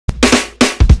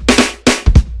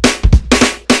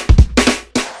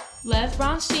Lev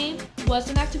Bronstein was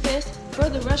an activist for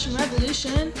the Russian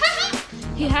Revolution.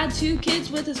 He had 2 kids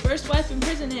with his first wife in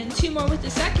prison and 2 more with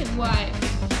his second wife.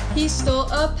 He stole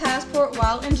a passport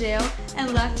while in jail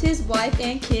and left his wife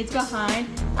and kids behind.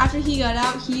 After he got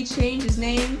out, he changed his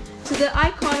name to the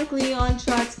iconic Leon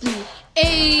Trotsky.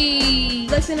 Ayy!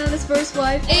 Flexing on his first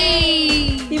wife.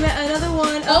 Ayy! He met another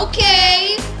one.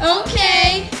 Okay!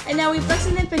 Okay! And now we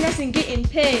flexing and finessing, getting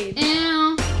paid.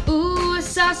 Ooh,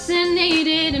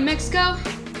 assassinated in Mexico.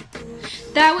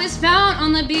 That was found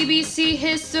on the BBC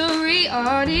History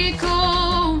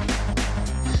article.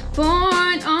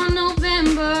 Born on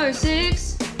November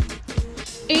 6,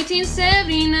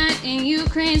 1879 in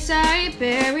Ukraine,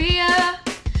 Siberia.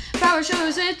 Power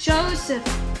shows with Joseph.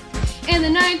 In the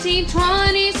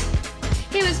 1920s,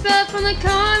 he was expelled from the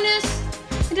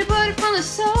communists and deported from the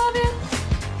Soviet.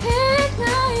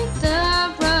 Ignite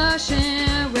the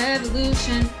Russian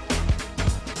Revolution.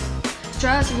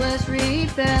 Trotsky was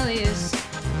rebellious.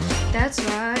 That's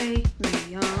right,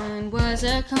 Leon was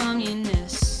a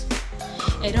communist.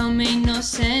 It don't make no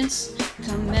sense,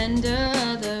 commander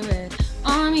of the Red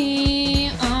Army,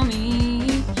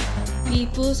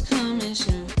 People's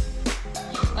Commission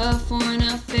of Foreign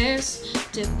Affairs,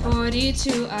 deported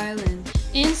to Ireland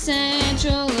in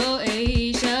Central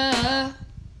Asia.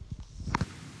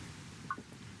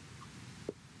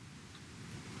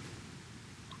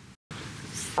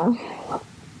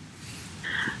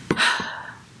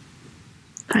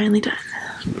 Finally done.